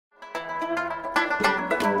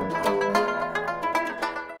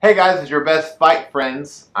Hey guys, it's your best fight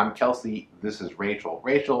friends. I'm Kelsey. This is Rachel.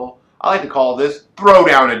 Rachel, I like to call this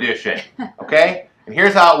Throwdown Edition. Okay? And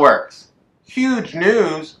here's how it works. Huge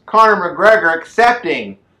news. Conor McGregor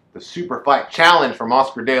accepting the Superfight challenge from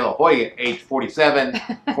Oscar De La Hoya, age 47,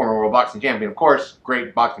 former world boxing champion, of course,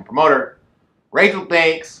 great boxing promoter. Rachel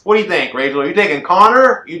thinks, what do you think, Rachel? Are you taking Conor?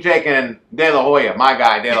 Or are you taking De La Hoya, my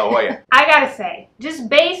guy, De La Hoya? I gotta say, just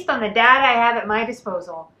based on the data I have at my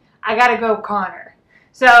disposal, I gotta go Conor.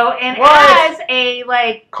 So, and what? as a,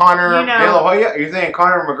 like, Conor you know, De La Hoya? Are you saying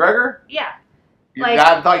Conor McGregor? Yeah.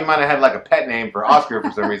 I thought you might have had like a pet name for Oscar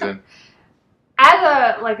for some reason.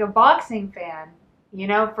 As a boxing fan, you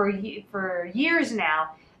know, for years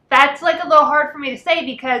now, that's like a little hard for me to say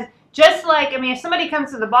because just like, I mean, if somebody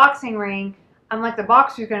comes to the boxing ring, I'm like, the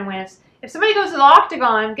boxer's going to win. If somebody goes to the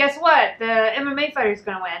octagon, guess what? The MMA fighter's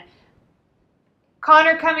going to win.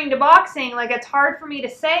 Conor coming to boxing, like, it's hard for me to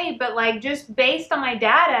say, but like, just based on my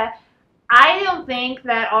data, I don't think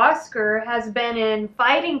that Oscar has been in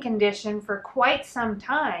fighting condition for quite some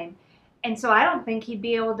time. And so I don't think he'd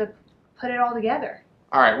be able to put it all together.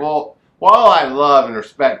 All right, well, while I love and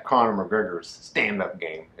respect Conor McGregor's stand-up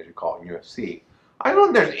game, as you call it in UFC, I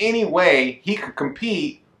don't think there's any way he could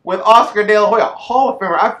compete with Oscar De La Hoya, Hall of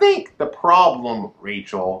Famer. I think the problem,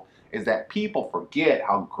 Rachel, is that people forget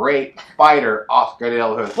how great a fighter Oscar De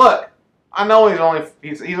La Hoya is. Look, I know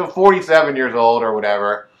he's 47 years old or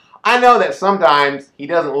whatever. I know that sometimes he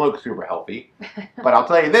doesn't look super healthy, but I'll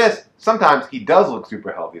tell you this, sometimes he does look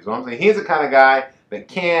super healthy. So I'm saying he's the kind of guy that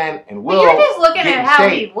can and will. But you're just looking get at how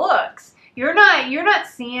shape. he looks. You're not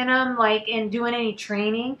seeing him like in doing any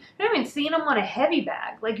training. You're not even seeing him on a heavy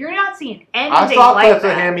bag. Like you're not seeing anything I saw like clips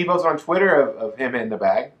that. of him. He posted on Twitter of him hitting the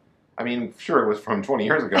bag. I mean, sure, it was from 20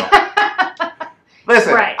 years ago.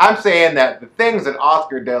 Listen, right. I'm saying that the things that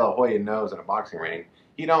Oscar De La Hoya knows in a boxing ring,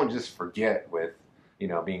 you don't just forget with, you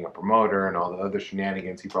know, being a promoter and all the other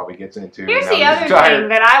shenanigans he probably gets into. Here's the other thing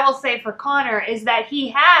that I will say for Conor is that he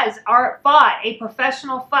has fought a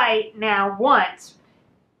professional fight now once.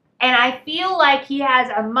 And I feel like he has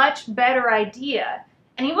a much better idea.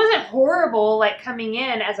 And he wasn't horrible, like, coming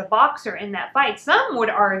in as a boxer in that fight. Some would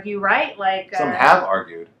argue, right? Like some have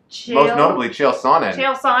argued. Most notably, Chael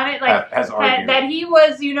Sonnen like, has argued that he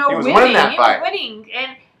was, you know, he was winning that fight. He was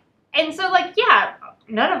winning. And so, like, yeah,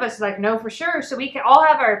 none of us, like, know for sure. So we can all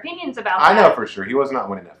have our opinions about that. I know for sure. He was not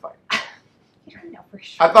winning that fight. You don't know for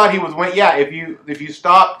sure. I thought he was winning. Yeah, if you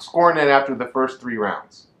stopped scoring it after the first 3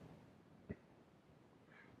 rounds.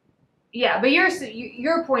 Yeah, but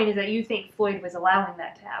your point is that you think Floyd was allowing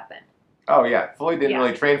that to happen. Oh yeah, Floyd didn't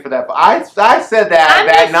really train for that. I said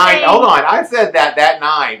that night. Hold on, I said that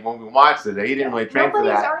night when we watched it. That he didn't really train for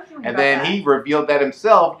that, and then he revealed that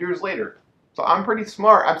himself years later. So I'm pretty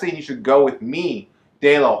smart. I'm saying you should go with me.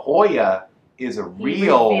 De La Hoya is a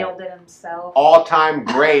real all-time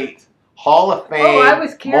great. Hall of Fame,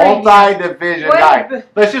 multi-division guy.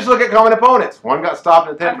 Let's just look at common opponents. One got stopped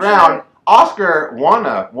in the 10th round. Oscar won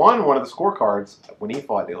one of the scorecards when he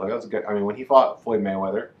fought De La Hoya. That was good. I mean, when he fought Floyd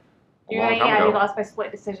Mayweather. Yeah, he lost by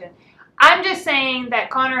split decision. I'm just saying that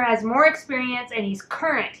Conor has more experience and he's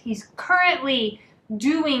current. He's currently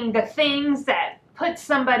doing the things that put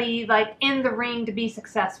somebody like in the ring to be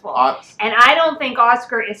successful. And I don't think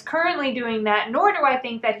Oscar is currently doing that, nor do I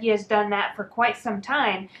think that he has done that for quite some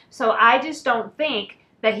time. So I just don't think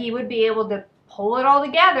that he would be able to pull it all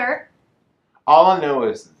together. All I know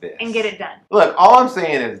is this. And get it done. Look, all I'm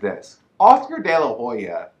saying is this. Oscar De La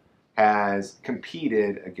Hoya has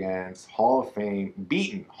competed against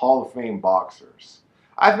beaten Hall of Fame boxers.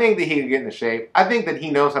 I think that he can get into shape. I think that he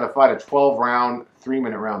knows how to fight a 12-round,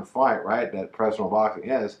 3-minute round fight, right? That professional boxing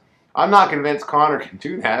is. I'm not convinced Conor can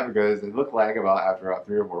do that because it looked like after about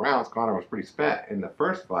 3 or 4 rounds, Conor was pretty spent in the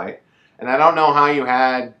first fight. And I don't know how you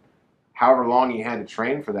had however long you had to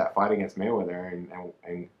train for that fight against Mayweather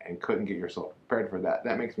and couldn't get yourself prepared for that.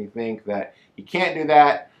 That makes me think that he can't do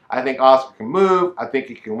that. I think Oscar can move. I think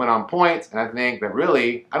he can win on points. And I think that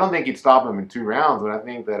really, I don't think he'd stop him in 2 rounds, but I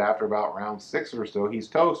think that after about round 6 or so, he's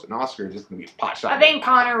toast and Oscar is just going to be pot shot. I think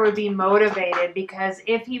Conor would be motivated because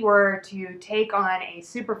if he were to take on a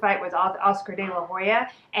super fight with Oscar De La Hoya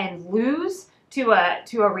and lose to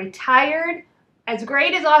a retired, as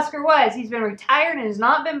great as Oscar was, he's been retired and has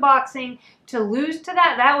not been boxing. To lose to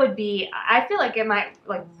that would be, I feel like it might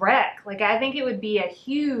like wreck. Like I think it would be a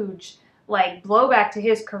huge like blowback to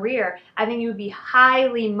his career. I think he would be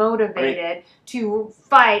highly motivated to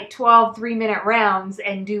fight 12 3-minute rounds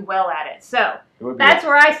and do well at it. So that's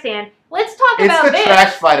where I stand. Let's talk about this. It's the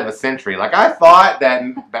trash fight of a century. Like I thought that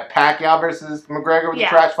Pacquiao versus McGregor was the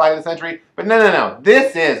trash fight of the century, but no.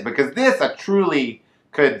 This is because this a truly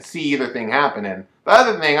could see either thing happening. The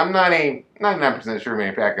other thing, I'm not 99% sure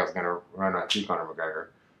Manny Pacquiao's going to run out through Conor McGregor,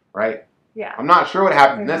 right? Yeah. I'm not sure what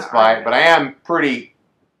happened in this fight, but I am pretty...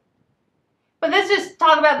 But let's just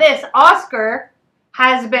talk about this. Oscar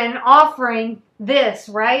has been offering this,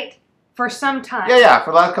 right? For some time. Yeah.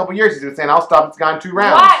 For the last couple of years, he's been saying, I'll stop this guy in 2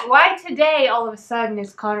 rounds. Why today, all of a sudden,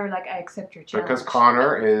 is Conor like, I accept your challenge? Because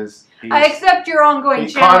Conor is... I accept your ongoing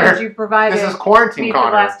challenge you provided. This is quarantine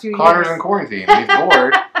Conor. The last 2 years. Conor's in quarantine. He's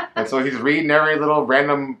bored. And so he's reading every little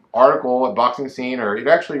random article at Boxing Scene. Or it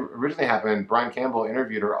actually originally happened, Brian Campbell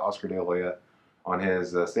interviewed Oscar De La Hoya on his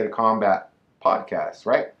State of Combat podcast,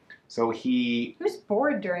 right? So who's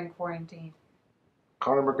bored during quarantine?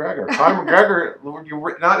 Conor McGregor. Conor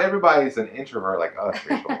McGregor, not everybody's an introvert like us,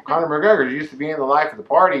 Rachel. Conor McGregor is used to being the life of the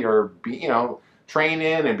party or,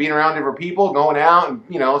 training and being around different people, going out and,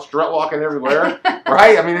 strut walking everywhere,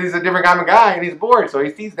 right? I mean, he's a different kind of guy and he's bored. So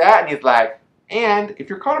he sees that and he's like, and if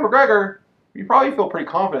you're Conor McGregor, you probably feel pretty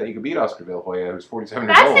confident you can beat Oscar De La Hoya, who's 47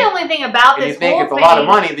 years old. That's the only thing about this whole thing. And you think it's a lot of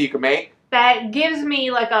money that you can make. That gives me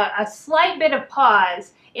like a slight bit of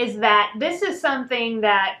pause is that this is something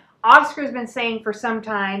that Oscar's been saying for some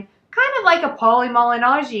time, kind of like a Paulie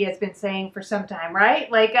Malignaggi has been saying for some time, right?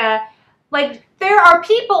 Like there are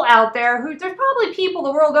people out there there's probably people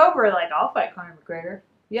the world over like, I'll fight Conor McGregor.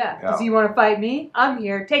 Yeah. Does he want to fight me? I'm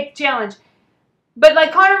here. Take the challenge. But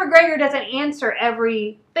like Conor McGregor doesn't answer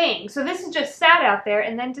everything. So this is just sat out there.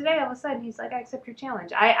 And then today, all of a sudden, he's like, I accept your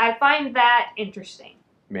challenge. I find that interesting.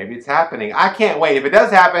 Maybe it's happening. I can't wait. If it does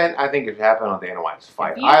happen, I think it should happen on Dana White's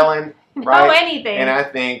Fight Island. Right? Know anything. And I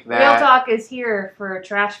think that... Real Talk is here for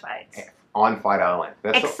trash fights. On Fight Island.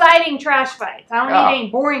 Exciting trash fights. I don't need any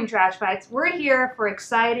boring trash fights. We're here for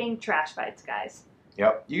exciting trash fights, guys.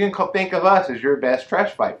 Yep. You can think of us as your best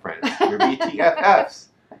trash fight friends. Your BTFFs.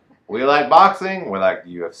 We like boxing. We like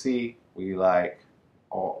the UFC. We like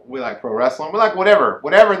pro wrestling. We like whatever.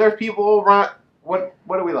 Whatever. There's people run... What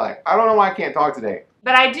do we like? I don't know why I can't talk today.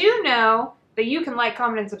 But I do know that you can like,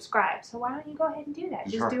 comment, and subscribe. So why don't you go ahead and do that?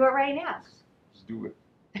 Just do it right now. Just do it.